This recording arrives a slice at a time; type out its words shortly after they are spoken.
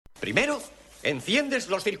Primero, enciendes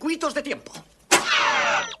los circuitos de tiempo.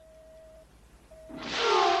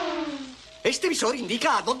 Este visor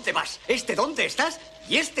indica a dónde vas, este dónde estás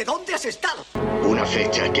y este dónde has estado. Una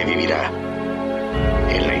fecha que vivirá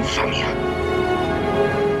en la infamia.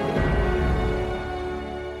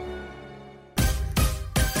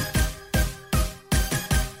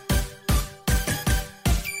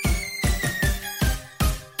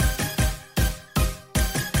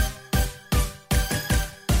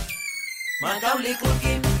 Macaulay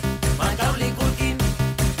Culkin, Macaulay Culkin,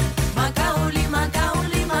 Macaulay,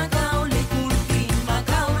 Macaulay, Macaulay Culkin,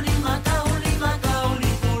 Macaulay, Macaulay,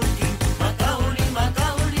 Macaulay Culkin, Macaulay,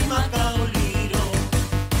 Macaulay, Macaulay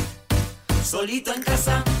no. Solito en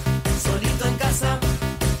casa,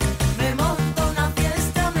 me monto una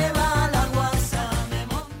fiesta, me va la guasa, me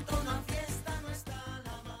monto una fiesta, no está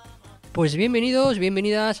la mamá. Pues bienvenidos,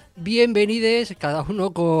 bienvenidas, bienvenides, cada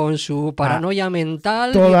uno con su paranoia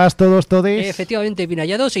mental. Todas, todos, todes. Efectivamente, bien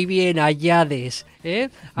hallados y bien hallades,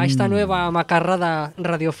 a esta nueva macarrada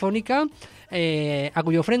radiofónica, a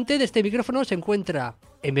cuyo frente de este micrófono se encuentra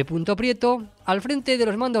M. Prieto, al frente de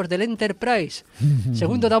los mandos del Enterprise.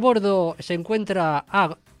 Segundo de a bordo se encuentra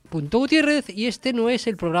A. Gutiérrez y este no es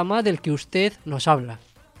el programa del que usted nos habla.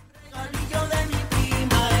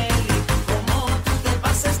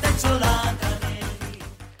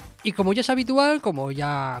 Y como ya es habitual, como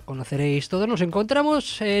ya conoceréis todos, nos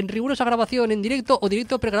encontramos en rigurosa grabación en directo o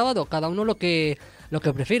directo pregrabado, cada uno lo que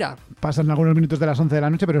prefiera. Pasan algunos minutos de las 11 de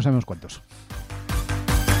la noche, pero no sabemos cuántos.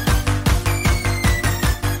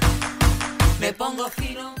 Me pongo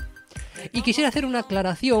fino. Y quisiera hacer una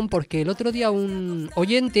aclaración porque el otro día un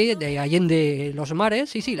oyente de Allende los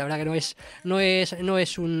Mares, sí, la verdad que no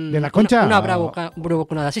es un... ¿De la Concha? Una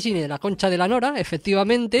bravuconada, sí, de la Concha de la Nora,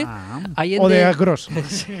 efectivamente. Allende, o de Gros.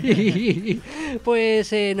 Sí,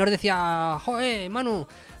 pues nos decía, joder, Manu,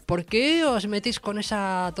 ¿por qué os metéis con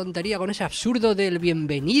esa tontería, con ese absurdo del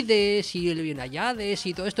bienvenides y el bien hallades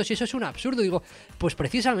y todo esto? Si eso es un absurdo, digo, pues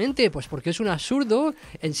precisamente, pues porque es un absurdo,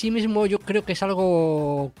 en sí mismo yo creo que es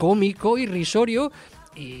algo cómico, irrisorio,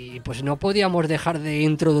 y pues no podíamos dejar de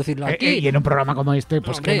introducirlo aquí. Y en un programa como este,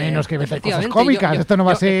 pues hombre, que menos que meter cosas cómicas. Esto no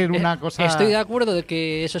va a ser una cosa... Estoy de acuerdo de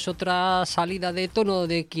que eso es otra salida de tono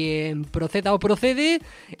de quien proceda o procede,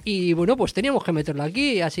 y bueno, pues teníamos que meterlo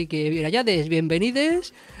aquí, así que bien hallades,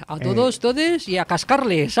 bienvenides a todos, todes, y a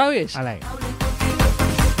cascarle, ¿sabes? Alay.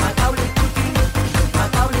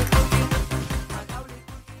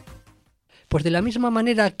 Pues de la misma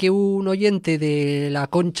manera que un oyente de la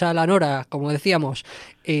Concha la Nora, como decíamos,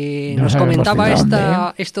 nos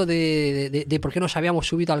comentaba esto de por qué nos habíamos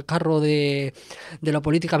subido al carro de lo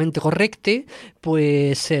políticamente correcto,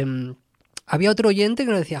 pues... había otro oyente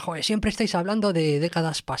que nos decía, joder, siempre estáis hablando de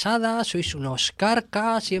décadas pasadas, sois unos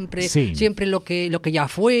carcas, siempre lo que ya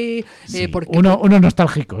fue. Sí. Porque, unos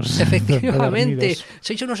nostálgicos. Efectivamente,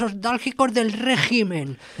 sois unos nostálgicos del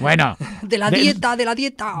régimen. Bueno. De la dieta. De la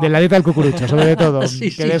dieta del cucurucho, sobre todo,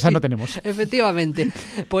 sí, que de esa no tenemos. Efectivamente.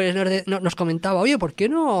 Pues nos comentaba, oye, ¿por qué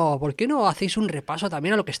no hacéis un repaso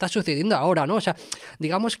también a lo que está sucediendo ahora, ¿no? O sea,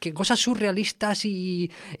 digamos que cosas surrealistas y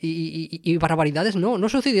barbaridades no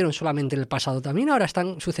sucedieron solamente en el pasado, también ahora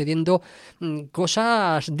están sucediendo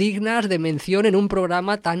cosas dignas de mención en un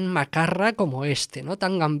programa tan macarra como este, ¿no?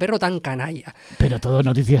 Tan gamberro, tan canalla. Pero todo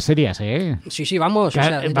noticias serias, ¿eh? Sí, vamos. O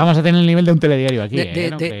sea, vamos a tener el nivel de un telediario aquí.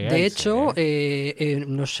 De hecho,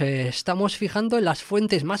 nos estamos fijando en las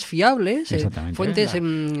fuentes más fiables, fuentes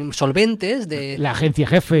solventes de la agencia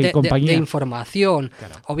jefe y compañía de información.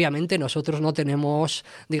 Claro. Obviamente nosotros no tenemos,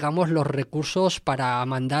 digamos, los recursos para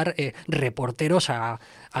mandar reporteros a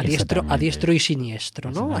diestro y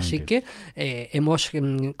siniestro, ¿no? Así que hemos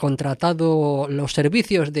contratado los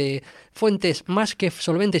servicios de fuentes más que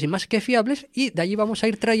solventes y más que fiables, y de allí vamos a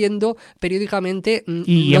ir trayendo periódicamente.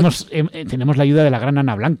 Y tenemos la ayuda de la gran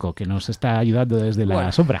Ana Blanco, que nos está ayudando desde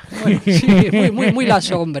la sombra. Bueno, sí, muy la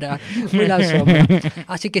sombra, muy la sombra.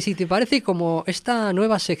 Así que si te parece, como esta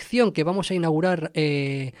nueva sección que vamos a inaugurar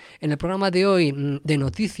en el programa de hoy de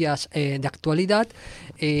noticias de actualidad,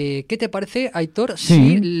 ¿qué te parece, Aitor,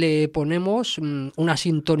 si le ponemos una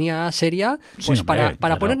sintonía seria, pues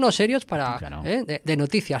para ponernos serios de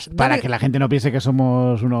noticias? Para que la gente no piense que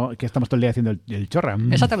somos que estamos todo el día haciendo el chorra.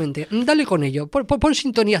 Exactamente, dale con ello, pon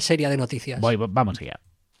sintonía seria de noticias. Vamos allá.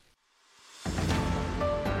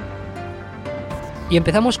 Y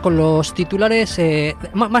empezamos con los titulares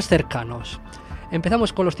más cercanos.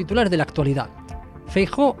 Empezamos con los titulares de la actualidad.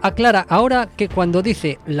 Feijóo aclara ahora que cuando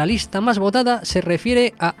dice la lista más votada se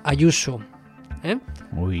refiere a Ayuso.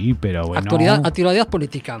 Uy, pero bueno... Actualidad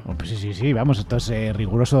política. Oh, pues sí, vamos, esto es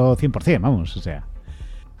riguroso 100%, vamos, o sea...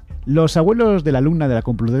 Los abuelos de la alumna de la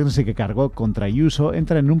Complutense que cargó contra Ayuso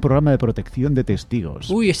entran en un programa de protección de testigos.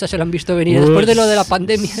 Uy, estas se lo han visto venir. Después de lo de la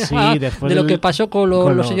pandemia, sí, de lo que pasó con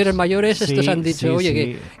los señores mayores, sí, estos han dicho, sí, oye,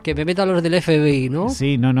 sí. que me metan los del FBI, ¿no?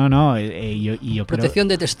 Sí, no. Yo Protección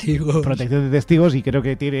creo, de testigos. Protección de testigos, y creo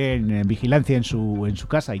que tienen vigilancia en su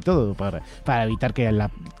casa y todo para evitar que la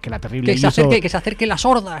terrible Ayuso... Que se acerquen las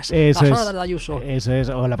hordas de Ayuso. Eso es,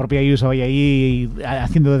 o la propia Ayuso vaya ahí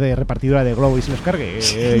haciendo de repartidora de globo y se los cargue.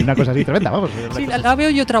 Una cosa así tremenda, vamos. Sí, la veo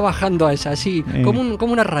yo trabajando a esa, sí, como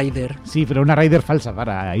una Raider. Sí, pero una Raider falsa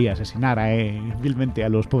para ahí asesinar vilmente a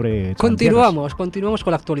los pobres. Continuamos con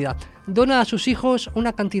la actualidad. Dona a sus hijos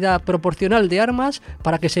una cantidad proporcional de armas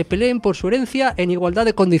para que se peleen por su herencia en igualdad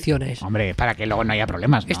de condiciones. Hombre, para que luego no haya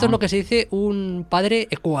problemas, ¿no? Esto es lo que se dice un padre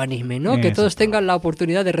ecuánime, ¿no? Eso Que todos es. tengan la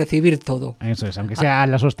oportunidad de recibir todo. Eso es, aunque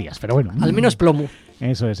sean las hostias, pero bueno. Al menos plomo.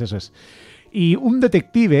 Eso es. Y un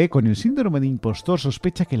detective con el síndrome de impostor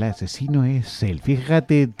sospecha que el asesino es él.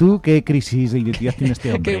 Fíjate tú qué crisis de identidad tiene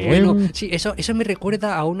este hombre. Qué bueno. Sí, eso me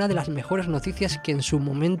recuerda a una de las mejores noticias que en su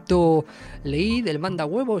momento leí del Manda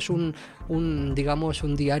Huevo. Es un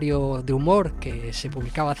diario de humor que se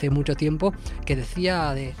publicaba hace mucho tiempo, que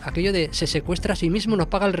decía de aquello de se secuestra a sí mismo, no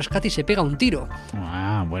paga el rescate y se pega un tiro.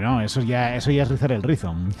 Ah, bueno, eso ya es rizar el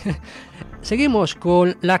rizo. Seguimos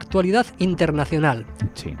con la actualidad internacional.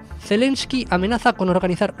 Sí. Zelensky amenaza con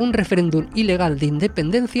organizar un referéndum ilegal de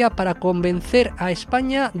independencia para convencer a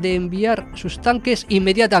España de enviar sus tanques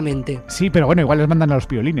inmediatamente. Sí, pero bueno, igual les mandan a los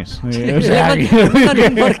piolines. Les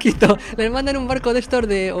mandan un barquito, les mandan un barco de estos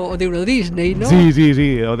de Euro Disney, ¿no?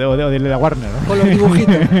 Sí, o de la Warner, ¿no? Con los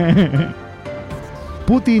dibujitos.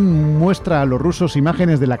 Putin muestra a los rusos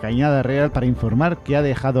imágenes de la cañada real para informar que ha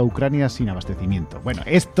dejado a Ucrania sin abastecimiento. Bueno,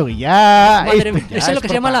 esto ya... Madre mía, ya eso es lo que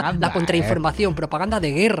se llama la propaganda, contrainformación, propaganda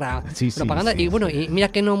de guerra. Sí, propaganda, sí. Y bueno, y mira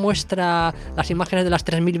que no muestra las imágenes de las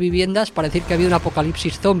 3.000 viviendas para decir que ha habido un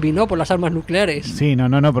apocalipsis zombie, ¿no? Por las armas nucleares. Sí,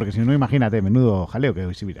 no, porque si no, imagínate, menudo jaleo que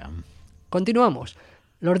hoy se mira. Continuamos.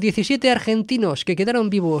 Los 17 argentinos que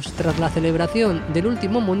quedaron vivos tras la celebración del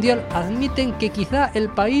último mundial admiten que quizá el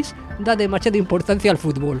país da demasiada importancia al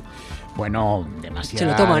fútbol. Bueno, demasiado. Se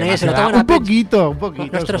lo toman, se lo toman un poquito.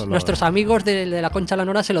 Nuestros amigos de la Concha la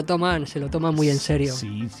Nora se lo toman muy en serio.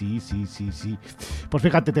 Sí. Pues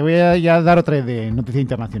fíjate, te voy a ya dar otra de noticia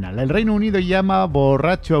internacional. El Reino Unido llama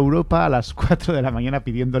borracho a Europa a las 4 de la mañana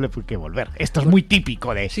pidiéndole que volver. Esto es muy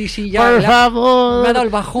típico de... Sí, ya. Por favor. Me ha dado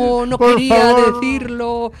el bajón, no por quería favor,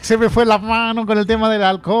 decirlo. Se me fue la mano con el tema del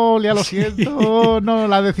alcohol, ya lo siento. No,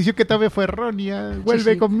 la decisión que tomé fue errónea.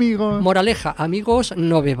 Vuelve conmigo. Moraleja, amigos,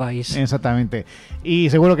 no bebáis. Exactamente. Y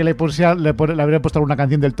seguro que le habría puesto alguna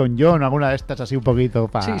canción del Elton John o alguna de estas así un poquito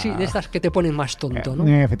para... Sí, de estas que te ponen más tonto, ¿no?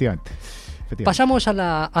 Efectivamente. Pasamos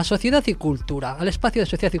a Sociedad y Cultura, al espacio de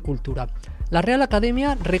Sociedad y Cultura. La Real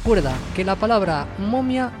Academia recuerda que la palabra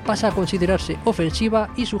momia pasa a considerarse ofensiva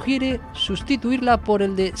y sugiere sustituirla por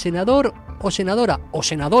el de senador o senadora, o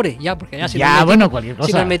senadore, ya, porque ya cualquier cosa.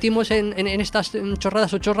 Si nos metimos en estas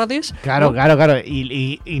chorradas o chorrades... Claro.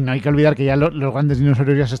 Y no hay que olvidar que ya los grandes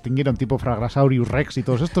dinosaurios ya se extinguieron, tipo Fragrasaurus Rex y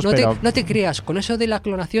todos estos, No te creas, con eso de la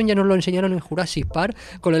clonación ya nos lo enseñaron en Jurassic Park,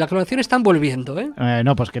 con lo de la clonación están volviendo, ¿eh?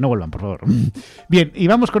 No, pues que no vuelvan, por favor. Bien, y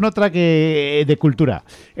vamos con otra de cultura.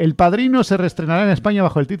 El Padrino se reestrenará en España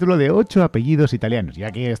bajo el título de 8 apellidos italianos. Ya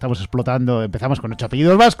que estamos explotando, empezamos con 8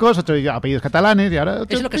 apellidos vascos, 8 apellidos catalanes y ahora...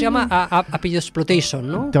 Es lo que se llama apellido exploitation,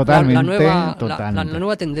 ¿no? Totalmente, la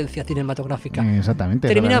nueva tendencia cinematográfica. Exactamente.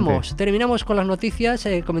 Terminamos con las noticias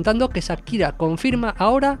comentando que Shakira confirma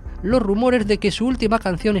ahora los rumores de que su última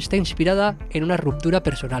canción está inspirada en una ruptura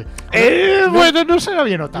personal. Bueno, no se lo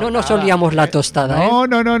había notado. No nos olíamos la tostada,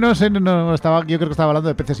 No sé, yo creo que estaba hablando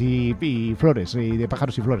de peces y flores, y de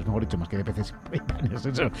pájaros y flores, mejor dicho, más que de peces y panes.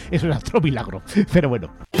 Eso era otro milagro. Pero bueno.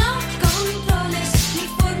 No controles mi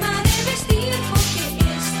forma de vestir porque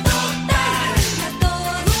es total. A todo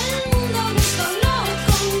el mundo esto no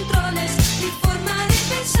controles mi forma de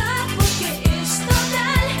pensar porque es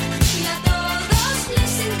total. Y a todos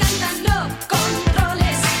les encantan lo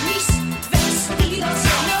controles mis vestidos,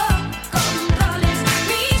 no controles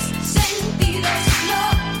mis sentidos, no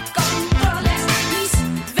controles mis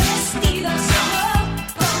vestidos, no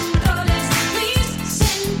controles mis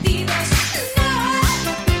sentidos, no.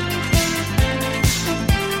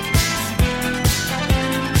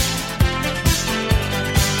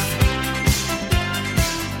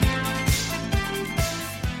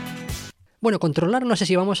 Bueno, controlar no sé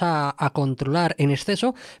si vamos a controlar en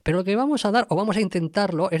exceso, pero lo que vamos a dar, o vamos a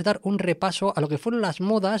intentarlo, es dar un repaso a lo que fueron las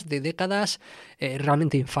modas de décadas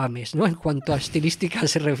realmente infames, ¿no? En cuanto a estilística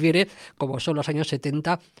se refiere, como son los años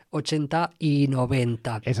 70, 80 y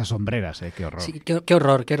 90. Esas sombreras, qué horror. Sí, qué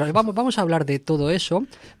horror, qué horror. Vamos a hablar de todo eso,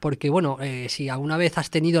 porque bueno, si alguna vez has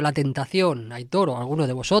tenido la tentación, Aitor, o alguno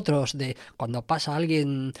de vosotros, de cuando pasa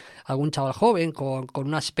alguien, algún chaval joven con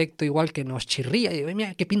un aspecto igual que nos chirría, y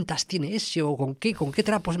mira qué pintas tiene ese, o con qué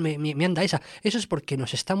trapos me anda esa. Eso es porque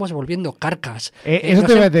nos estamos volviendo carcas. Eso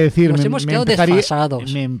te voy a decir, nos hemos quedado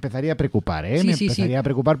desfasados. Me empezaría a preocupar, Sí, me sí, empezaría a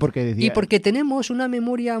preocupar porque decía... Y porque tenemos una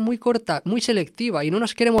memoria muy corta, muy selectiva, y no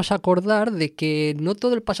nos queremos acordar de que no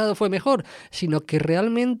todo el pasado fue mejor, sino que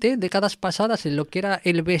realmente décadas pasadas en lo que era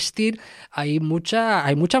el vestir hay mucha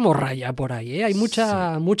morralla por ahí, hay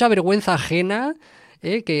mucha vergüenza ajena.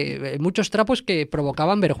 Que muchos trapos que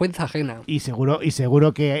provocaban vergüenza ajena. Y seguro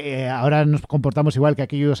que ahora nos comportamos igual que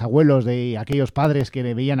aquellos abuelos de aquellos padres que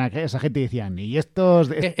veían a esa gente y decían, ¿y estos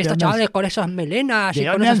chavales con esas melenas y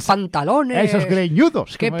con esos pantalones? Esos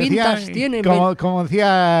greñudos. ¿Qué pintas tienen? Como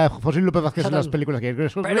decía José López Vázquez en las películas.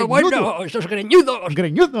 Pero greñudos. Bueno, esos greñudos.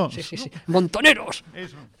 Greñudos. Sí. Montoneros.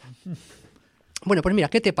 Eso. Bueno, pues mira,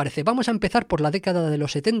 ¿qué te parece? Vamos a empezar por la década de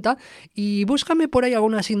los 70 y búscame por ahí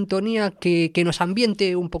alguna sintonía que nos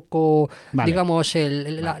ambiente un poco, vale, digamos,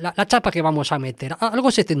 la chapa que vamos a meter. Algo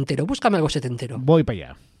setentero, búscame algo setentero. Voy para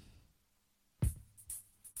allá.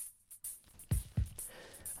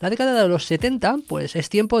 La década de los 70, pues es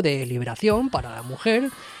tiempo de liberación para la mujer,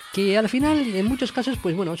 que al final, en muchos casos,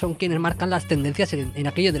 pues bueno, son quienes marcan las tendencias en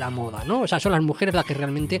aquello de la moda, ¿no? O sea, son las mujeres las que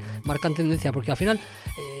realmente marcan tendencia, porque al final,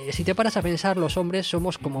 si te paras a pensar, los hombres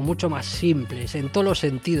somos como mucho más simples, en todos los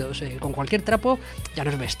sentidos. Con cualquier trapo ya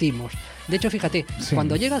nos vestimos. De hecho, fíjate,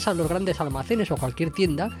 cuando llegas a los grandes almacenes o a cualquier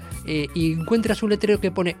tienda y encuentras un letrero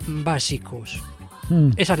que pone básicos,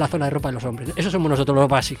 esa es la zona de ropa de los hombres. Eso somos nosotros los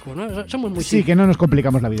básicos, ¿no? Somos muy simples. Sí, que no nos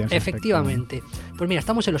complicamos la vida. Efectivamente. Pues mira,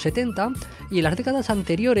 estamos en los 70 y en las décadas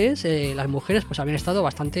anteriores las mujeres pues habían estado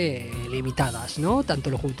bastante limitadas, ¿no? Tanto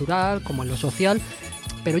en lo cultural como en lo social.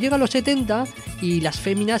 Pero llega a los 70 y las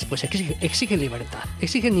féminas pues exigen libertad,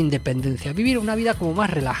 exigen independencia, vivir una vida como más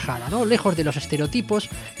relajada, ¿no? Lejos de los estereotipos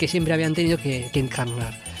que siempre habían tenido que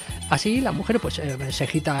encarnar. Así la mujer pues se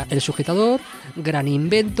quita el sujetador, gran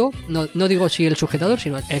invento, no digo si el sujetador,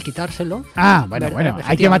 sino el quitárselo. Bueno,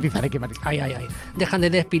 hay que matizar. Ay. Dejan de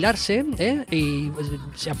depilarse y pues,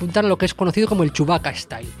 se apuntan a lo que es conocido como el Chewbacca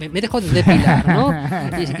style. Me dejo de depilar, ¿no?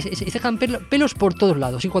 Y dejan pelos por todos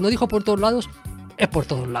lados. Y cuando digo por todos lados, es por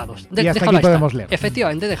todos lados. Y hasta aquí podemos leer.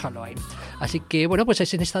 Efectivamente, déjalo ahí. Así que, bueno, pues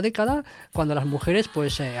es en esta década cuando las mujeres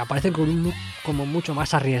pues aparecen con un look como mucho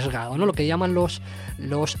más arriesgado, ¿no? Lo que llaman los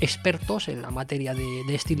expertos en la materia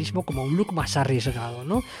de estilismo como un look más arriesgado,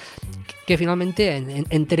 ¿no? Que finalmente,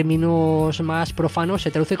 en términos más profanos,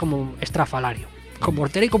 se traduce como estrafalario, como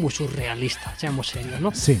hortera y como surrealista, seamos serios,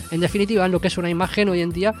 ¿no? Sí. En definitiva, lo que es una imagen hoy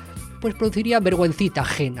en día, pues produciría vergüencita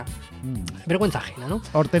ajena. Vergüenza ajena, ¿no?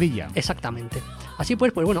 Horterilla. Exactamente. Así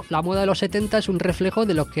pues bueno, la moda de los 70 es un reflejo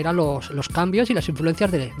de lo que eran los cambios y las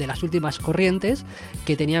influencias de las últimas corrientes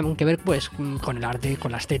que tenían que ver pues con el arte,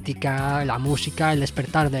 con la estética, la música, el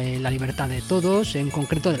despertar de la libertad de todos, en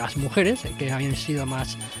concreto de las mujeres, que habían sido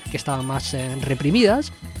que estaban más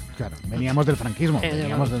reprimidas. Claro, veníamos del franquismo,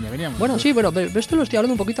 veníamos de donde veníamos. Bueno, sí, pero esto lo estoy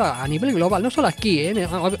hablando un poquito a nivel global, no solo aquí,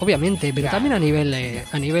 obviamente, pero también a nivel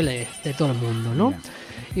de todo el mundo, ¿no? Mira.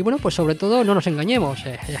 Y bueno, pues sobre todo no nos engañemos,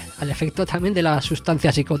 al efecto también de las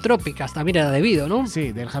sustancias psicotrópicas también era debido, ¿no?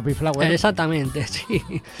 Sí, del Happy Flower. Exactamente, sí.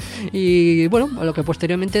 Y bueno, lo que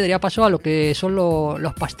posteriormente daría paso a lo que son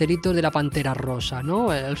los pastelitos de la pantera rosa, ¿no?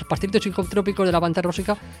 Los pastelitos psicotrópicos de la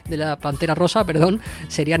pantera rosa,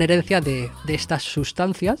 serían herencia de estas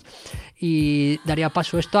sustancias y daría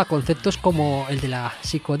paso esto a conceptos como el de la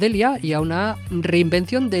psicodelia y a una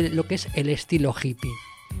reinvención de lo que es el estilo hippie.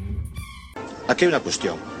 Aquí hay una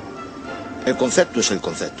cuestión. El concepto es el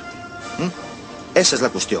concepto. Esa es la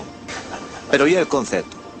cuestión. Pero ¿y el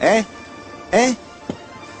concepto?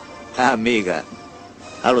 Amiga.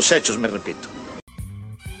 A los hechos me repito.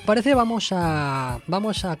 Parece vamos a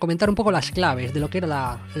comentar un poco las claves de lo que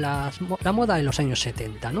era la moda en los años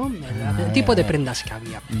 70, ¿no? El tipo de prendas que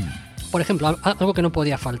había. Por ejemplo, algo que no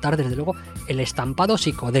podía faltar, desde luego, el estampado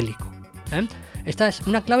psicodélico. Esta es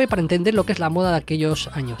una clave para entender lo que es la moda de aquellos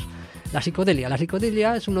años. La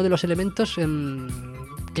psicodelia es uno de los elementos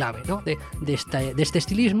clave, ¿no? de este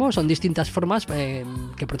estilismo. Son distintas formas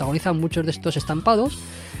que protagonizan muchos de estos estampados.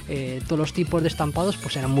 Todos los tipos de estampados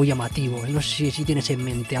pues eran muy llamativos. No sé si tienes en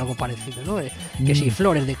mente algo parecido, ¿no? Que si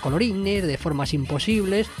flores de colorines, de formas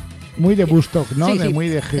imposibles. Muy de Bustock, ¿no? Sí, sí. Muy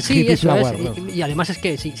de Sí, hippie eso flower, es. ¿no? Y además es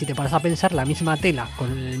que si te paras a pensar, la misma tela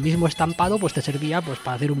con el mismo estampado, pues te servía pues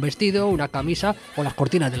para hacer un vestido, una camisa o las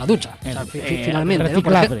cortinas de la ducha. O sea, finalmente,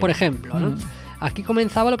 ¿no? Por ejemplo, ¿no? Aquí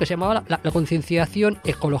comenzaba lo que se llamaba la concienciación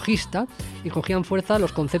ecologista y cogían fuerza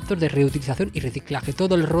los conceptos de reutilización y reciclaje,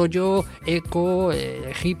 todo el rollo eco,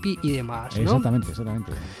 hippie y demás, ¿no?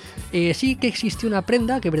 Exactamente. Sí que existió una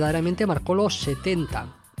prenda que verdaderamente marcó los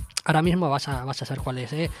 70. Ahora mismo vas a saber cuál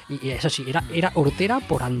es, ¿eh? Y eso sí, era hortera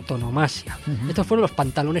por antonomasia. Estos fueron los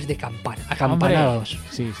pantalones de acampanados.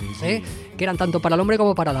 Sí. Que eran tanto para el hombre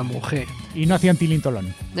como para la mujer. Y no hacían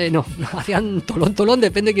tilintolón. No, hacían tolón,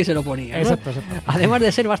 depende de quién se lo ponía, ¿no? Exacto. Además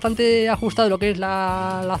de ser bastante ajustado lo que es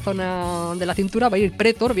la zona de la cintura, va a ir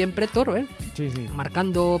bien pretor, ¿eh? Sí.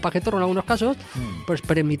 Marcando paquetorro en algunos casos, pues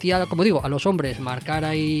permitía, como digo, a los hombres marcar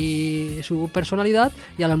ahí su personalidad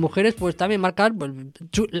y a las mujeres pues también marcar pues,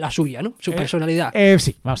 la suya, ¿no? Su personalidad.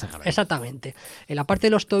 Sí, vamos a dejarlo ahí. Exactamente. En la parte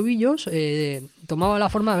de los tobillos tomaba la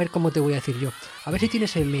forma, a ver cómo te voy a decir yo. A ver si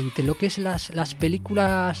tienes en mente lo que es las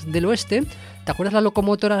películas del oeste. ¿Te acuerdas las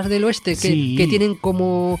locomotoras del oeste que tienen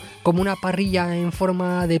como una parrilla en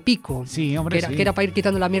forma de pico? Sí, hombre, que era para ir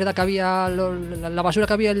quitando la mierda que había, la basura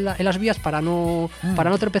que había en las vías para no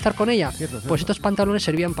tropezar con ella. Cierto. Pues estos pantalones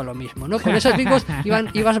servían para lo mismo, ¿no? Con esos picos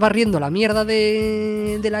ibas barriendo la mierda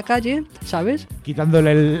de la calle, ¿sabes?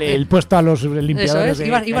 Quitándole el puesto a los limpiadores.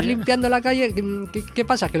 Eso es, ibas limpiando la calle. ¿Qué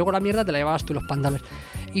pasa? Que luego la mierda te la llevabas tú los pantalones.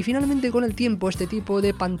 Y finalmente con el tiempo este tipo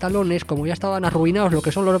de pantalones, como ya estaban arruinados lo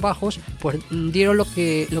que son los bajos, pues dieron lo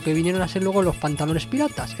que vinieron a ser luego los pantalones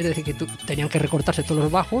piratas. Es decir, que tenían que recortarse todos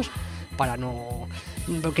los bajos para no...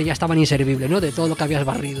 porque ya estaban inservibles, ¿no? De todo lo que habías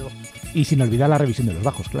barrido. Y sin olvidar la revisión de los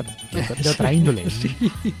bajos, claro. De otra índole. Sí.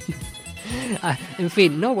 En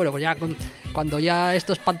fin, ¿no? Bueno, pues ya cuando ya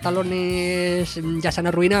estos pantalones ya se han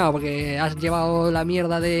arruinado porque has llevado la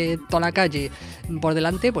mierda de toda la calle por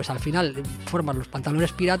delante, pues al final forman los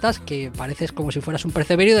pantalones piratas que pareces como si fueras un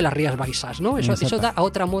perceberio de las Rías Baixas, ¿no? Eso da a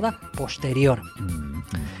otra moda posterior.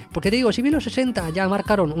 Porque te digo, si bien los 60 ya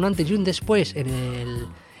marcaron un antes y un después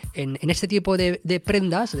en este tipo de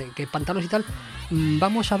prendas, que pantalones y tal,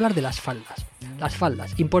 vamos a hablar de las faldas. Las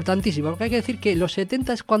faldas, importantísimo, porque hay que decir que los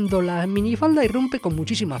 70 es cuando la minifalda irrumpe con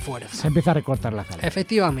muchísima fuerza. Se empieza a recortar la falda.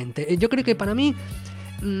 Efectivamente. Yo creo que para mí,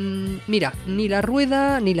 mira, ni la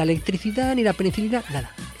rueda, ni la electricidad, ni la penicilina, nada.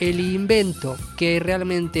 El invento que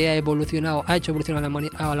realmente ha hecho evolucionar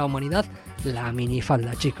a la humanidad, la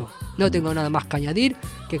minifalda, chico. No tengo nada más que añadir,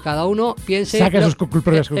 que cada uno piense... Saca sus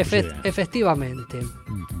propias conclusiones. Efectivamente.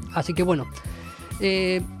 Así que bueno,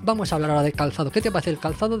 vamos a hablar ahora de calzado. ¿Qué te parece el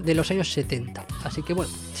calzado de los años 70? Así que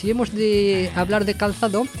bueno, si hemos de hablar de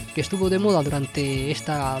calzado, que estuvo de moda durante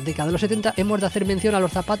esta década de los 70, hemos de hacer mención a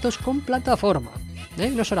los zapatos con plataforma.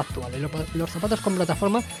 No son actuales. Los zapatos con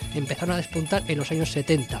plataforma empezaron a despuntar en los años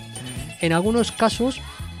 70. En algunos casos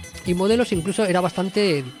y modelos incluso era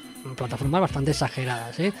plataformas bastante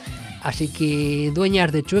exageradas, ¿eh? Así que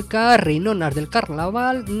dueñas de Chueca, reinonas del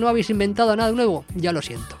carnaval, no habéis inventado nada nuevo, ya lo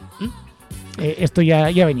siento. Esto ya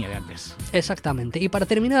venía de antes. Exactamente. Y para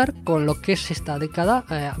terminar con lo que es esta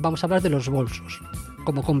década, vamos a hablar de los bolsos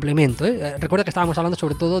como complemento, ¿eh? Recuerda que estábamos hablando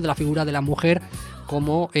sobre todo de la figura de la mujer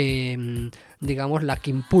como digamos la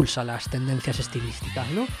que impulsa las tendencias estilísticas,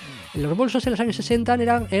 ¿no? Los bolsos en los años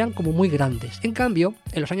 60 eran como muy grandes. En cambio,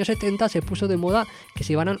 en los años 70 se puso de moda que se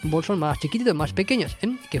llevaran bolsos más chiquititos, más pequeños,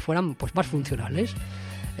 que fueran pues más funcionales.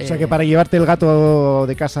 O sea que para llevarte el gato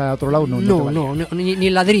de casa a otro lado no ni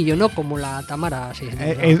el ladrillo, ¿no? Como la Tamara. Sí,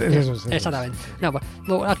 eso. Exactamente.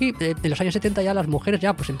 Bueno, aquí en los años 70 ya las mujeres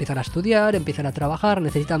ya pues empiezan a estudiar, empiezan a trabajar,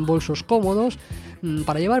 necesitan bolsos cómodos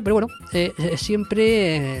para llevar, pero bueno,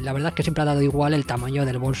 siempre, la verdad es que siempre ha dado igual el tamaño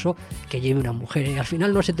del bolso que lleve una mujer. Al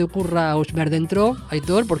final no se te ocurra husmear dentro,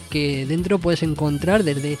 Aitor, porque dentro puedes encontrar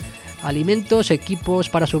desde alimentos, equipos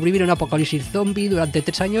para sobrevivir a un apocalipsis zombie durante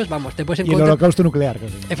 3 años, vamos, te puedes encontrar... Y el holocausto nuclear.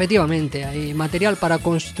 Casi. Efectivamente, hay material para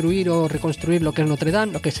construir o reconstruir lo que es Notre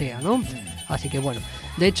Dame, lo que sea, ¿no? Así que bueno,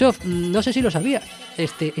 de hecho, no sé si lo sabía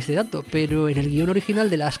este dato, pero en el guión original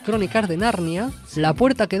de las Crónicas de Narnia, la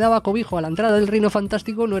puerta que daba cobijo a la entrada del Reino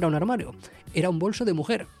Fantástico no era un armario, era un bolso de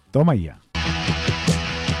mujer. Toma ya.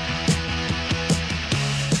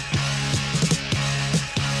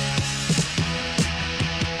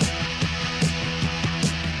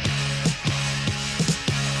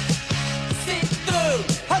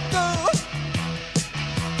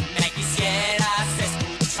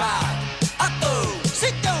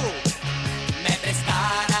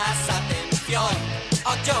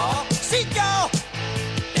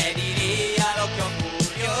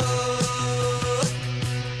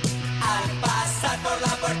 Al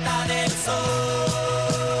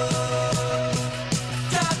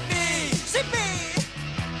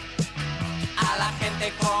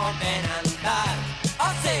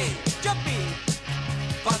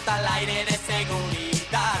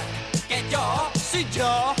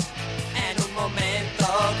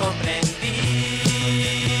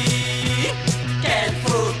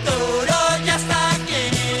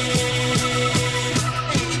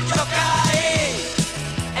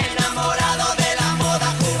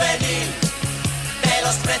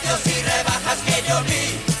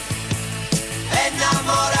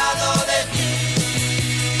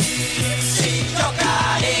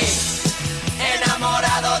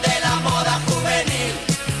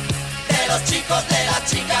chicos, de las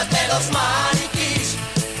chicas, de los maniquís,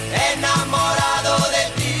 enamorado de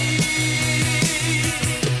ti.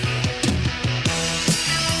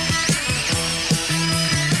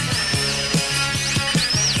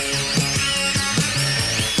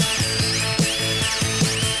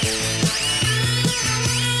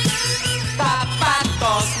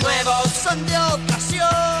 Zapatos nuevos son de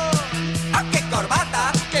ocasión. ¿A qué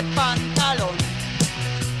corbata? ¿Qué pantalón?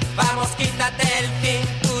 Vamos, quítate el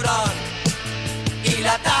cinturón. Y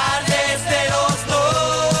la tarde es de los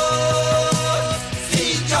dos. Si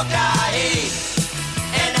yo caí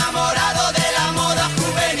enamorado de la moda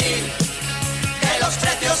juvenil, de los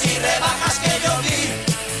precios y rebajas que yo vi,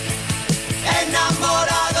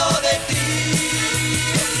 enamorado de ti.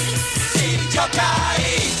 Si yo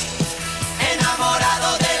caí enamorado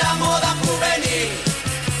de la moda juvenil,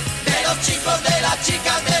 de los chicos, de las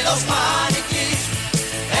chicas, de los maniquís,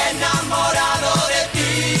 enamorado de ti.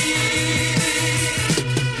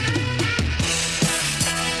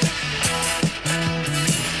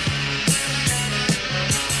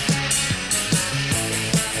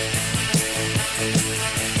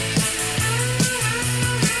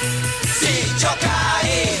 Si yo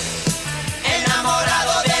caí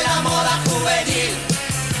enamorado de la moda juvenil,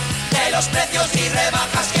 de los precios y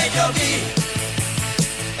rebajas que yo vi,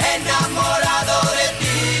 enamorado de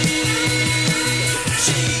ti.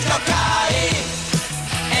 Si yo caí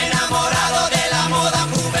enamorado de la moda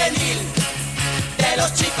juvenil, de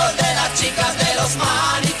los chicos, de las chicas, de los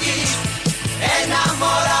maniquís,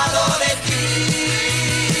 enamorado de ti.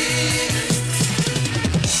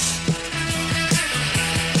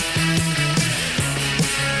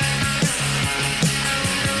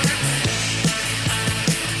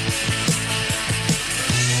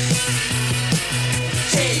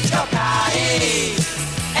 Si yo caí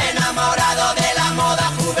enamorado de la moda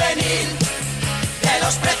juvenil, de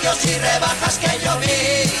los precios y rebajas que yo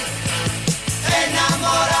vi,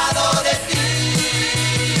 enamorado de ti.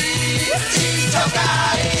 Si yo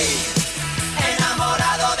caí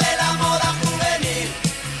enamorado de la moda juvenil,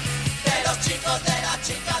 de los chicos, de las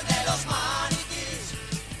chicas, de los maniquís,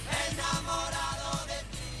 enamorado de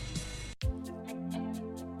ti.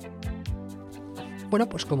 Bueno,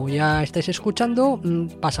 pues como ya estáis escuchando,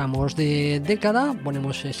 pasamos de década,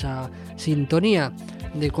 ponemos esa sintonía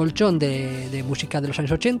de colchón de música de los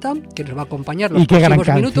años 80 que nos va a acompañar los Y qué gran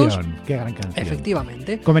próximos canción, minutos. qué gran canción.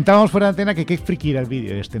 Efectivamente. Comentábamos fuera de antena que qué friki era el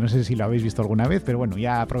vídeo este. No sé si lo habéis visto alguna vez, pero bueno,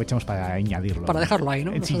 ya aprovechamos para añadirlo. Para dejarlo ahí,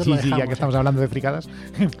 ¿no? Sí, Nosotros sí, lo sí, ya dejamos, que estamos hablando de fricadas.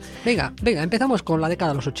 Venga, empezamos con la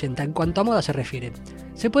década de los 80. En cuanto a moda se refiere,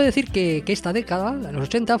 se puede decir que esta década, la de los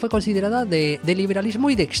 80, fue considerada de liberalismo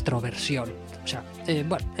y de extroversión. O sea,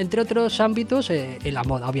 bueno, entre otros ámbitos, en la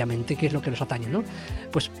moda, obviamente, que es lo que nos atañe, ¿no?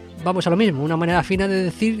 Pues vamos a lo mismo, una manera fina de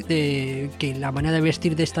decir que la manera de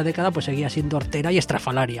vestir de esta década pues seguía siendo hortera y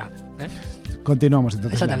estrafalaria. Continuamos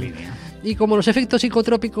entonces la Exactamente. línea. Y como los efectos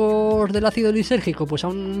psicotrópicos del ácido lisérgico pues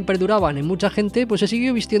aún perduraban en mucha gente, pues se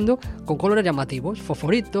siguió vistiendo con colores llamativos,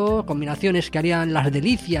 fosforitos, combinaciones que harían las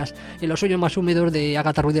delicias en los sueños más húmedos de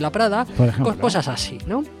Agatha Ruiz de la Prada, Por ejemplo. cosas así,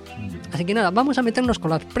 ¿no? Así que nada, vamos a meternos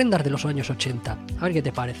con las prendas de los años 80, a ver qué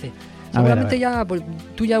te parece. Seguramente ya, pues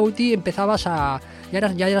tú ya, Uti, empezabas a...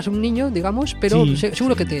 Ya eras un niño, digamos, pero Sí,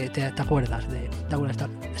 seguro que te acuerdas de alguna esta.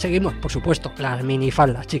 Seguimos, por supuesto, las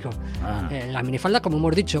minifaldas, chicos. La minifalda, como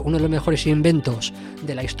hemos dicho, uno de los mejores inventos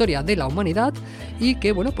de la historia de la humanidad y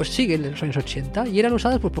que, bueno, pues siguen en los años 80 y eran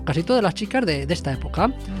usadas pues, por casi todas las chicas de esta época.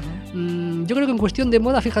 Yo creo que en cuestión de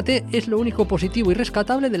moda, fíjate, es lo único positivo y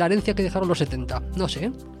rescatable de la herencia que dejaron los 70. No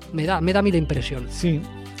sé, me da a mí la impresión. Sí.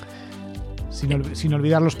 Sin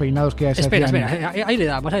olvidar los peinados que se Espera, hacían. ahí le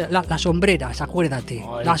damos. Las sombreras, acuérdate.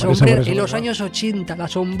 Ay, Las por eso, sombreras, por en los eso. años 80,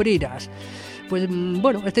 las sombreras. Pues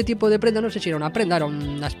bueno, este tipo de prenda, no sé si era una prenda, era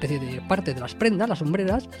una especie de parte de las prendas, las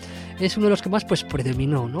sombreras, es uno de los que más pues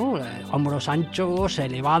predominó, ¿no? Hombros anchos,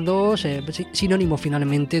 elevados, sinónimo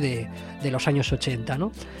finalmente de los años 80,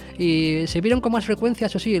 ¿no? Y se vieron con más frecuencia,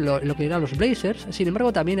 eso sí, lo que eran los blazers, sin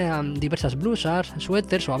embargo también eran diversas blusas,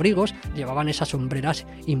 suéteres o abrigos, llevaban esas sombreras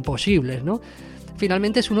imposibles, ¿no?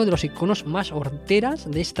 Finalmente es uno de los iconos más horteras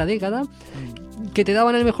de esta década, que te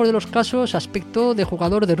daban en el mejor de los casos aspecto de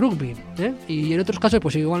jugador de rugby, ¿eh? Y en otros casos,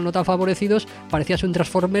 pues igual no tan favorecidos, parecías un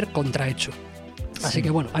Transformer contrahecho. Así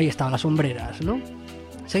que bueno, ahí estaban las sombreras, ¿no?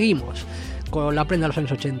 Seguimos con la prenda de los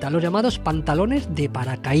años 80, los llamados pantalones de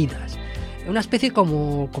paracaídas. una especie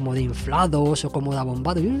como de inflados o como de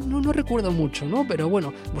abombado. Yo no recuerdo mucho, ¿no? Pero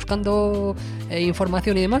bueno, buscando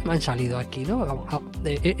información y demás me han salido aquí, ¿no?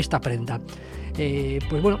 Esta prenda.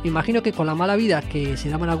 Pues bueno, imagino que con la mala vida que se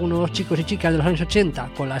daban algunos chicos y chicas de los años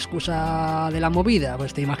 80 con la excusa de la movida,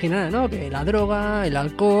 pues te imaginarás, ¿no? Que la droga, el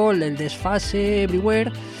alcohol, el desfase,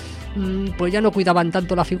 everywhere, pues ya no cuidaban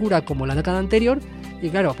tanto la figura como la década anterior. Y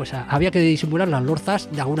claro, pues había que disimular las lorzas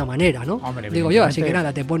de alguna manera, ¿no? Hombre, digo yo, así que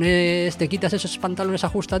nada, te quitas esos pantalones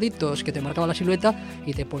ajustaditos que te marcaban la silueta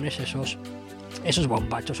y te pones esos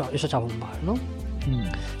bombachos, esos abombas, ¿no?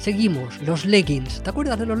 Seguimos, los leggings. ¿Te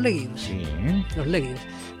acuerdas de los leggings? Sí. Los leggings.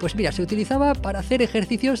 Pues mira, se utilizaba para hacer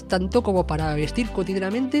ejercicios tanto como para vestir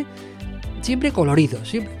cotidianamente, siempre coloridos,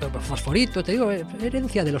 siempre fosforito, te digo,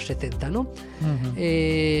 herencia de los 70, ¿no?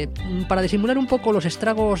 Para disimular un poco los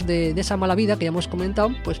estragos de esa mala vida que ya hemos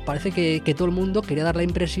comentado, pues parece que todo el mundo quería dar la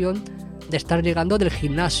impresión de estar llegando del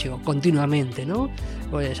gimnasio continuamente, ¿no?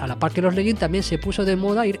 Pues a la par que los leggings también se puso de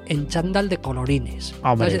moda ir en chándal de colorines.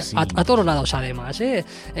 Hombre, Entonces, sí. a todos lados además,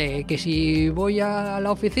 que si voy a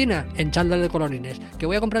la oficina, en chándal de colorines, que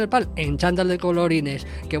voy a comprar el pan, en chándal de colorines,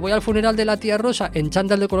 que voy al funeral de la tía Rosa, en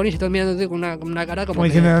chándal de colorines, y todo mirando con una cara como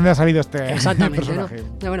diciendo de dónde ha salido este exactamente, ¿no? personaje.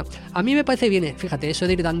 Bueno, a mí me parece bien, fíjate, eso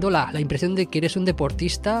de ir dando la impresión de que eres un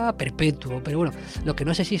deportista perpetuo, pero bueno, lo que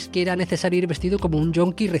no sé si es que era necesario ir vestido como un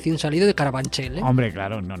yonki recién salido de Carabanchel, ¿eh? Hombre,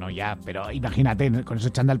 claro, no, ya, pero imagínate, con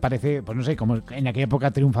ese chándal parece, pues no sé, como en aquella época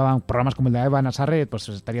triunfaban programas como el de Eva Nazarret, pues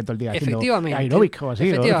estaría todo el día haciendo aeróbic o así, ¿no?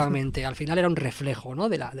 Efectivamente, al final era un reflejo, ¿no?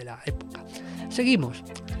 de la época. Seguimos,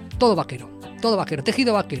 todo vaquero,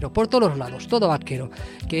 tejido vaquero, por todos los lados, todo vaquero.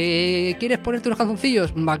 ¿Que quieres ponerte unos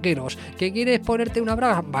calzoncillos? Vaqueros. ¿Que quieres ponerte una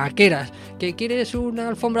braga? Vaqueras. ¿Que quieres una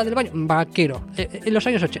alfombra del baño? Vaquero. En los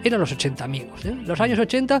años 80, eran los 80, amigos, ¿eh? Los años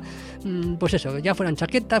 80, pues eso, ya fueran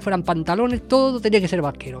chaquetas, fueran pantalones, todo tenía que ser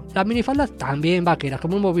vaquero. Las minifaldas también vaqueras,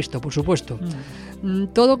 como hemos visto, por supuesto.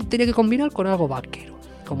 Todo tenía que combinar con algo vaquero.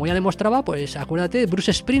 Como ya demostraba, pues acuérdate de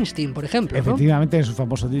Bruce Springsteen, por ejemplo, ¿no? Efectivamente, en su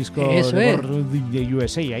famoso disco Eso de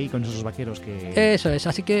USA, ahí con esos vaqueros que... Eso es,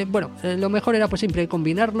 así que bueno, lo mejor era pues siempre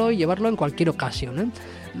combinarlo y llevarlo en cualquier ocasión, ¿eh?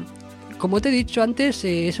 Como te he dicho antes,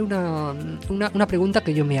 es una pregunta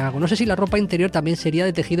que yo me hago. No sé si la ropa interior también sería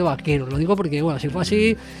de tejido vaquero. Lo digo porque, bueno, si fue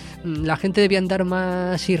así, la gente debía andar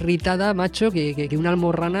más irritada, macho, que una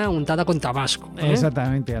almorrana untada con tabasco, ¿eh?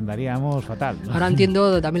 Exactamente, andaríamos fatal, ¿no? Ahora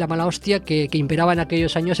entiendo también la mala hostia que imperaba en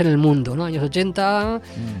aquellos años en el mundo, ¿no? Años 80,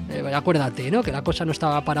 acuérdate, ¿no? Que la cosa no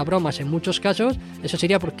estaba para bromas en muchos casos. Eso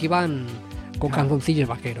sería porque iban con calzoncillos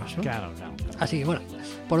vaqueros, ¿no? Claro. Así que bueno,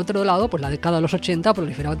 por otro lado, pues la década de los 80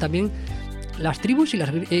 proliferaban también las tribus y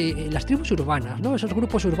las tribus urbanas, ¿no? Esos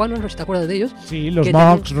grupos urbanos, no sé si te acuerdas de ellos. Sí, los que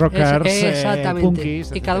monks, tenían- rockers, exactamente.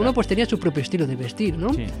 punkis, Y cada uno pues tenía su propio estilo de vestir,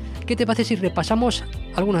 ¿no? Sí. ¿Qué te parece si repasamos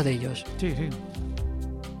algunos de ellos? Sí.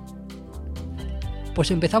 Pues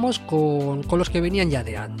empezamos con los que venían ya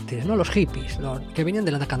de antes, ¿no? Los hippies, los que venían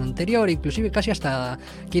de la década anterior, inclusive casi hasta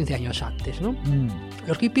 15 años antes, ¿no?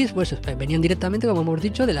 Los hippies pues venían directamente, como hemos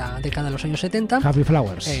dicho, de la década de los años 70. Happy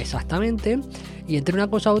Flowers. Exactamente. Y entre una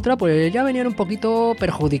cosa a otra, pues ya venían un poquito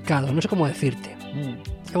perjudicados, no sé cómo decirte.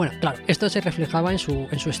 Bueno, claro, esto se reflejaba en su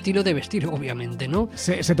estilo de vestir, obviamente, ¿no?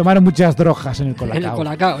 Se tomaron muchas drogas en el Colacao. En el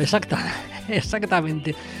Colacao,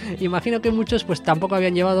 exactamente. Imagino que muchos pues tampoco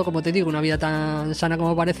habían llevado, como te digo, una vida tan sana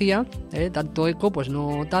como parecía, tanto eco, pues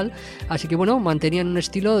no tal. Así que bueno, mantenían un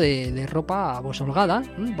estilo de ropa pues holgada,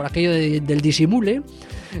 por aquello del disimule,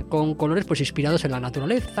 con colores pues inspirados en la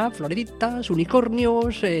naturaleza, floreritas,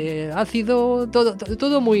 unicornios, ácido,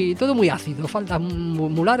 todo muy ácido, faldas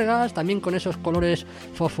muy largas, también con esos colores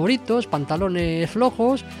fosforitos, pantalones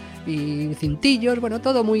flojos y cintillos, bueno,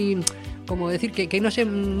 todo muy, como decir que no se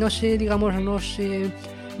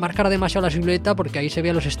marcara demasiado la silueta, porque ahí se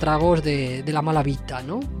veían los estragos de la mala vida,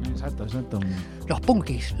 ¿no? Exacto. Los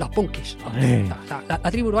punkis, la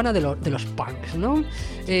tribu urbana de los punks, ¿no?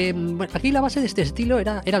 Bueno, aquí la base de este estilo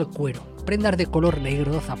era el cuero, prendas de color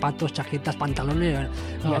negro, zapatos, chaquetas, pantalones,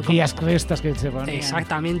 Y aquellas crestas que se ponían.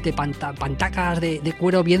 exactamente, pantacas de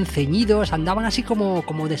cuero bien ceñidos, andaban así como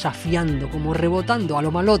desafiando, como rebotando a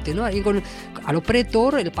lo malote, ¿no? Ahí a lo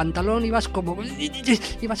Pretor, el pantalón ibas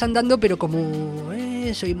andando, pero como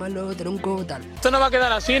soy malo, tronco, tal. Esto no va a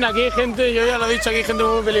quedar así, aquí hay gente, yo ya lo he dicho, aquí hay gente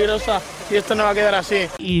muy peligrosa y esto no va a quedar así.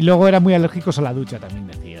 Y luego eran muy alérgicos a la ducha, también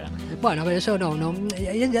decían. Bueno, pero eso no,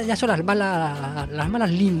 ya son las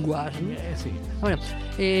malas lenguas, ¿no? Sí. Bueno,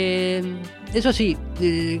 eso sí,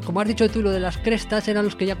 como has dicho tú, lo de las crestas eran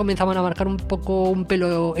los que ya comenzaban a marcar un poco un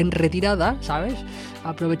pelo en retirada, ¿sabes?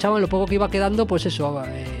 Aprovechaban lo poco que iba quedando, pues eso,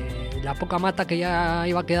 la poca mata que ya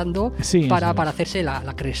iba quedando, Sí, para eso es. hacerse la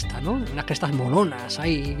cresta, ¿no? Unas crestas molonas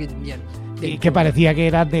ahí, bien. Y que parecía que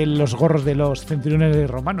era de los gorros de los centuriones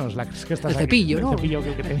romanos. El cepillo, ¿no? El cepillo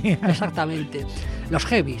que tenía. Exactamente. Los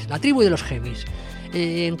heavies, la tribu de los heavies.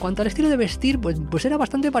 En cuanto al estilo de vestir, pues era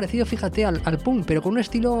bastante parecido, fíjate, al punk, pero con un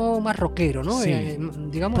estilo más rockero, ¿no? Sí.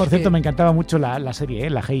 Digamos por cierto, que... me encantaba mucho la serie,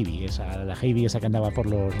 la Heavy, esa que andaba por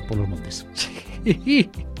los montes.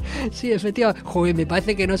 Sí, efectivamente. Joder, me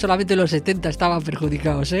parece que no solamente los 70 estaban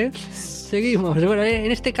perjudicados, ¿eh? Seguimos. Bueno,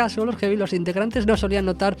 en este caso, los integrantes no solían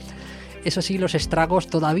notar, eso sí, los estragos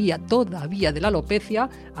todavía de la alopecia,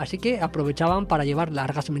 así que aprovechaban para llevar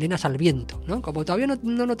largas melenas al viento, ¿no? Como todavía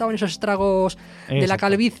no notaban esos estragos de la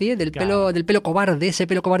calvicie, del pelo cobarde, ese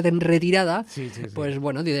pelo cobarde en retirada, pues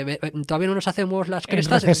bueno, todavía no nos hacemos las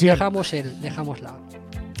crestas, dejamos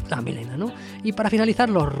la melena, ¿no? Y para finalizar,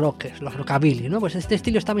 los rockabilly, ¿no? Pues este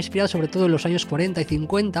estilo estaba inspirado sobre todo en los años 40 y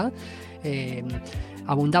 50.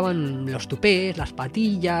 Abundaban los tupés, las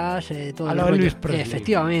patillas, todo el rollo.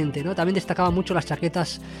 Efectivamente, ¿no? También destacaban mucho las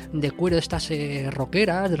chaquetas de cuero de estas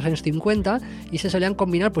rockeras de los años 50 y se solían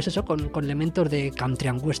combinar, pues eso, con elementos de country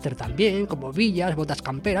and western también, como villas, botas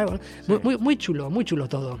camperas. Bueno, muy chulo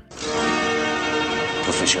todo.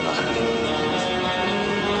 Profesional.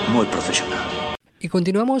 Muy profesional. Y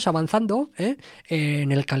continuamos avanzando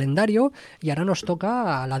en el calendario y ahora nos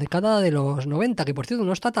toca la década de los 90, que por cierto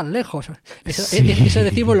no está tan lejos. Eso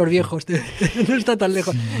decimos los viejos, no está tan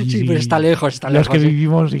lejos. Sí, pues está lejos. Los que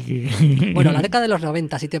vivimos y que... Bueno, la década de los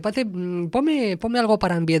 90, si te parece, ponme algo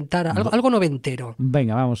para ambientar, algo noventero.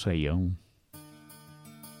 Venga, vamos a ello.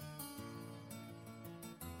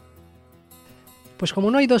 Pues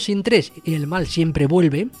como no hay dos sin tres y el mal siempre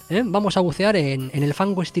vuelve, vamos a bucear en el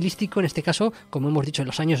fango estilístico, en este caso, como hemos dicho, en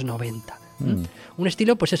los años 90. Un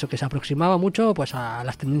estilo, pues eso, que se aproximaba mucho pues a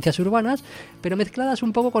las tendencias urbanas, pero mezcladas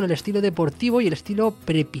un poco con el estilo deportivo y el estilo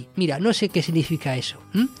preppy. Mira, no sé qué significa eso.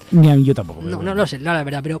 Ni yo tampoco. No lo sé, la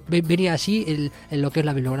verdad, pero venía así en lo que es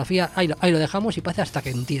la bibliografía. Ahí lo dejamos y parece hasta que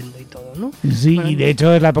entiendo y todo, ¿no? Sí, bueno, y de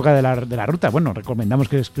hecho es la época de la ruta. Bueno, recomendamos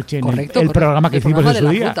que escuchen el programa que hicimos en su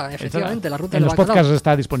día. Ruta, efectivamente, la ruta en los podcasts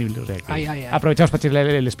está disponible. O sea que ahí. aprovechamos para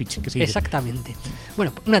echarle el speech. Que sí, exactamente.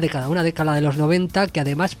 Bueno, una década de los 90 que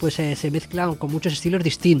además pues se mezcla con muchos estilos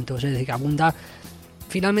distintos, es decir, que abunda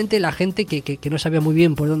finalmente la gente que no sabía muy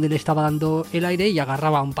bien por dónde le estaba dando el aire y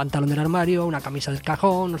agarraba un pantalón del armario, una camisa del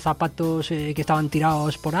cajón, unos zapatos que estaban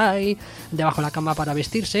tirados por ahí, debajo de la cama para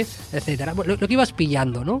vestirse, etcétera. Lo que ibas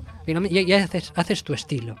pillando, ¿no? Y haces tu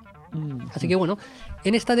estilo. Así que bueno,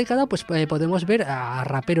 en esta década pues podemos ver a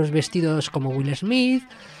raperos vestidos como Will Smith,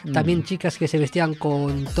 también chicas que se vestían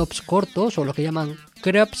con tops cortos o lo que llaman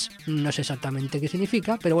crops, no sé exactamente qué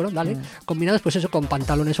significa, pero bueno, dale, combinados pues eso con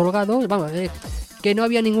pantalones holgados, vamos, que no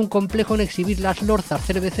había ningún complejo en exhibir las lorzas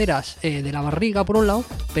cerveceras de la barriga por un lado,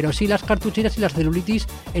 pero sí las cartucheras y las celulitis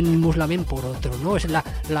en el muslamén por otro, ¿no? Es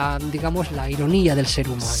digamos la ironía del ser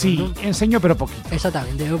humano. Sí, ¿no? Enseño pero poquito.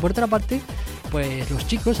 Exactamente. Por otra parte, pues los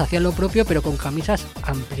chicos hacían lo propio pero con camisas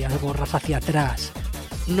amplias, gorras hacia atrás,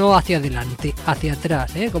 no hacia adelante, hacia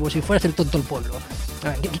atrás, como si fueras el tonto del pueblo. A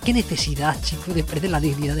ver, ¿qué necesidad, chico, de perder la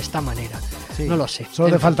dignidad de esta manera? Sí. No lo sé. Solo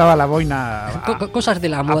le faltaba la boina cosas de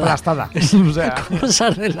la moda. Aplastada. O sea,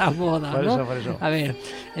 cosas de la moda, ¿no? Por eso. A ver,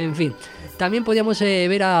 en fin. También podíamos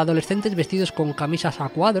ver a adolescentes vestidos con camisas a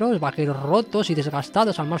cuadros, vaqueros rotos y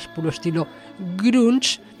desgastados, al más puro estilo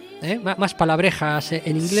grunge. Más palabrejas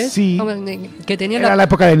en inglés, sí, que tenían era la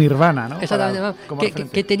época de Nirvana, ¿no? Exactamente,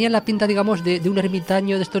 que tenían la pinta, digamos, de un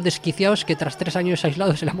ermitaño de estos desquiciados que tras 3 años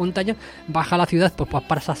aislados en la montaña baja a la ciudad pues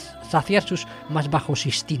para saciar sus más bajos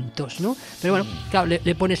instintos, ¿no? Pero bueno, claro,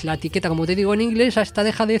 le pones la etiqueta, como te digo en inglés, a esta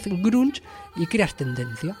dejadez grunge y creas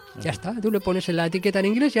tendencia. Ya está, tú le pones la etiqueta en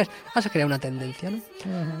inglés y has creado una tendencia,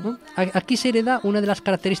 ¿no? Aquí se hereda una de las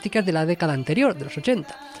características de la década anterior, de los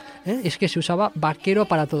 80. Es que se usaba vaquero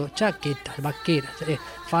para todo, chaquetas vaqueras,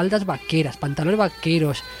 faldas vaqueras, pantalones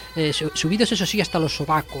vaqueros, subidos eso sí hasta los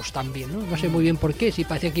sobacos también, ¿no? No sé muy bien por qué, si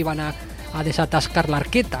parecía que iban a desatascar la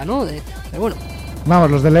arqueta, ¿no? Pero bueno.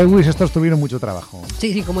 Vamos, los de Lewis estos tuvieron mucho trabajo.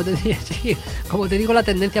 Sí, como te digo, la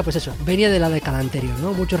tendencia, pues eso, venía de la década anterior,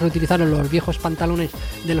 ¿no? Muchos reutilizaron los viejos pantalones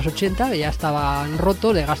de los 80, que ya estaban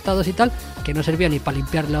rotos, desgastados y tal, que no servían ni para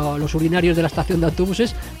limpiar los urinarios de la estación de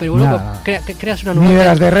autobuses, pero bueno, creas una nueva... Ni de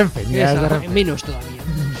las de Renfe, menos todavía.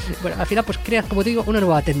 Bueno, al final, pues creas, como te digo, una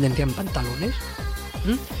nueva tendencia en pantalones.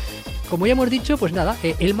 Como ya hemos dicho, pues nada,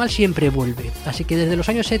 el mal siempre vuelve. Así que desde los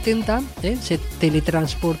años 70 se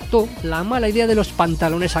teletransportó la mala idea de los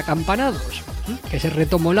pantalones acampanados, que se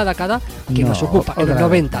retomó en la década que nos ocupa, en los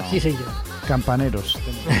 90, sí señor. Campaneros.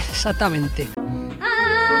 Exactamente.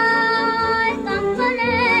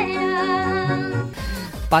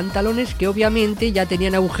 Pantalones que obviamente ya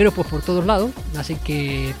tenían agujeros pues por todos lados, así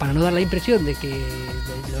que para no dar la impresión de que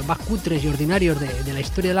de los más cutres y ordinarios de la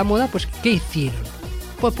historia de la moda, pues ¿qué hicieron?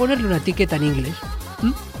 Pues ponerle una etiqueta en inglés.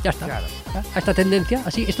 Ya está. Claro. A esta tendencia,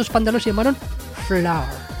 así, estos pantalones se llamaron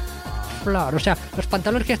flower. O sea, los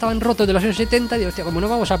pantalones que estaban rotos de los años 70, digo, hostia, como no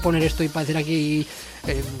vamos a poner esto y parecer aquí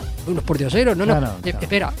unos pordioseros, no. Claro.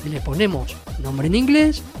 Espera, le ponemos nombre en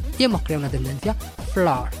inglés y hemos creado una tendencia,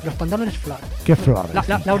 flower, los pantalones flower. ¿Qué flores?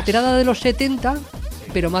 La horterada de los 70,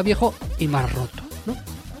 pero más viejo y más roto, ¿no?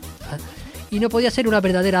 Y no podía ser una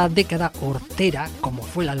verdadera década hortera, como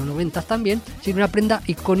fue la de los 90 también, sino una prenda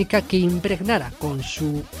icónica que impregnara con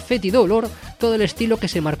su fétido olor todo el estilo que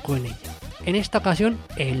se marcó en ella. En esta ocasión,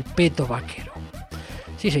 el peto vaquero.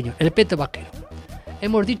 Sí, señor, el peto vaquero.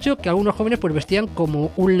 Hemos dicho que algunos jóvenes pues vestían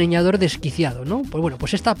como un leñador desquiciado, ¿no? Pues bueno,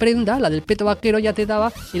 pues esta prenda, la del peto vaquero, ya te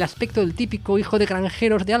daba el aspecto del típico hijo de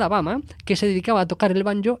granjeros de Alabama que se dedicaba a tocar el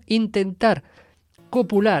banjo, intentar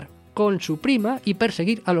copular con su prima y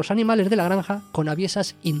perseguir a los animales de la granja con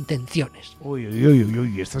aviesas intenciones. Uy,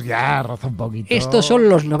 esto ya roza un poquito. Estos son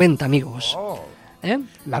los 90, amigos.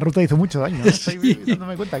 La ruta hizo mucho daño, ¿no? Estoy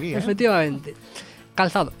dándome cuenta aquí, Efectivamente.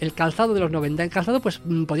 Calzado, el calzado de los 90. El calzado, pues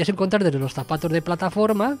podías encontrar desde los zapatos de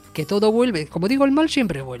plataforma, que todo vuelve. Como digo, el mal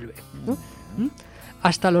siempre vuelve, ¿no?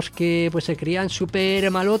 Hasta los que pues se creían súper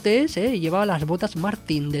malotes, y llevaban las botas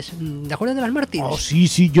Martin. ¿Te acuerdas de las Martins? Oh,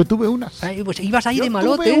 sí, yo tuve unas. Pues ibas ahí yo de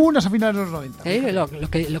malote. Tuve unas a finales de los 90.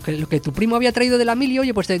 Lo que tu primo había traído de la mili,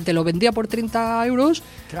 oye, pues te lo vendía por 30 euros.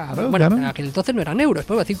 Claro, bueno, claro. en aquel entonces no eran euros,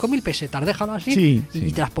 pero 5.000 pesetas, déjalo así. Sí,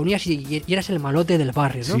 y te las ponías y eras el malote del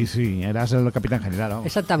barrio, ¿no? Sí, eras el capitán general. Vamos.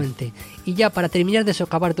 Exactamente. Y ya para terminar de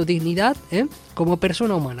socavar tu dignidad, como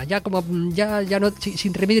persona humana, ya no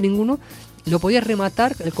sin remedio ninguno, lo podías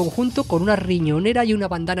rematar el conjunto con una riñonera y una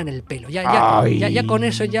bandana en el pelo. Ya con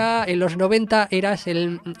eso ya en los 90 eras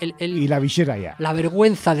y la visera ya. La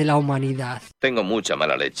vergüenza de la humanidad. Tengo mucha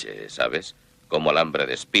mala leche, ¿sabes? Como alambre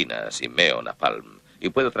de espinas y meo napalm. Y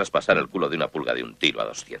puedo traspasar el culo de una pulga de un tiro a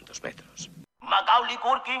 200 metros. Macaulay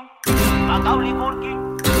Culkin, Macaulay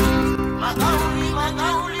Culkin, Macaulay,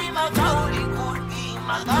 Macaulay, Macaulay Culkin,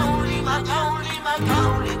 Macaulay, Macaulay,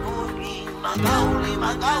 Macaulay Culkin, Macaulay,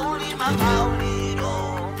 Macaulay, Macaulay,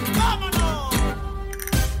 no. ¡Vámonos!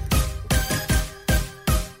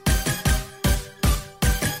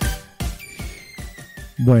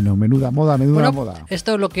 Bueno, menuda moda.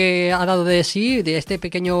 Esto es lo que ha dado de sí, de este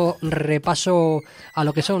pequeño repaso a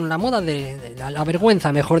lo que son la moda de la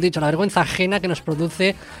vergüenza, mejor dicho, la vergüenza ajena que nos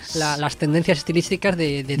produce las tendencias estilísticas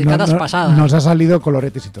de décadas pasadas. Nos ha salido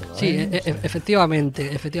coloretes y todo. Sí,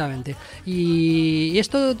 efectivamente. Y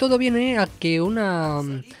esto todo viene a que una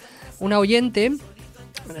oyente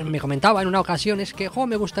me comentaba en una ocasión, es que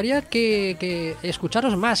me gustaría que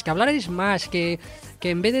escucharos más, que hablarais más, que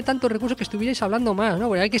en vez de tantos recursos que estuvierais hablando más, ¿no?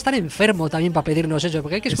 Porque hay que estar enfermo también para pedirnos eso,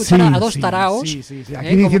 porque hay que escuchar a dos taraos. Sí.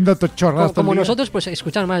 Aquí diciendo chorradas. Como nosotros, pues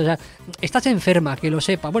escuchar más. O sea, estás enferma, que lo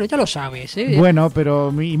sepa. Bueno, ya lo sabes, ¿eh? Bueno,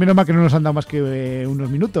 pero y menos mal que no nos han dado más que unos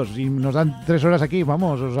minutos. Y nos dan 3 horas aquí,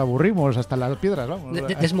 vamos, os aburrimos hasta las piedras, vamos.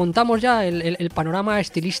 Desmontamos ya el panorama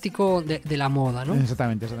estilístico de la moda, ¿no?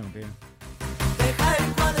 Exactamente.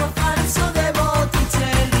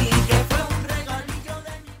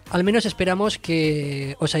 Al menos esperamos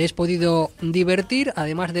que os hayáis podido divertir,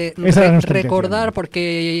 además de recordar,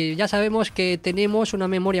 porque ya sabemos que tenemos una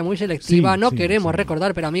memoria muy selectiva, queremos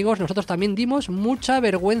recordar, pero amigos, nosotros también dimos mucha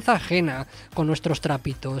vergüenza ajena con nuestros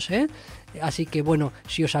trapitos, ¿eh? Así que bueno,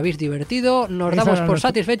 si os habéis divertido, nos damos por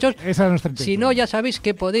satisfechos. Si no, ya sabéis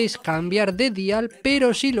que podéis cambiar de dial,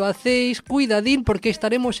 pero si lo hacéis, cuidadín, porque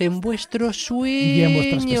estaremos en vuestros sueños. Y en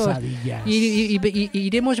vuestras pesadillas. Y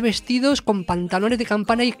iremos vestidos con pantalones de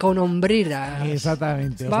campana y con hombreras.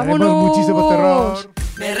 Exactamente. ¡Vámonos! Muchísimo terror.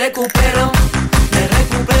 Me recupero.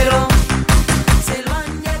 Se lo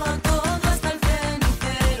han llevado todo hasta el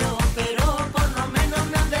cenicero, pero por lo menos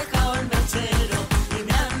me han dejado el mechero y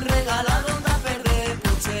me han regalado un tupper de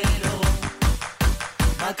puchero.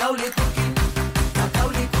 Macaulay Culkin.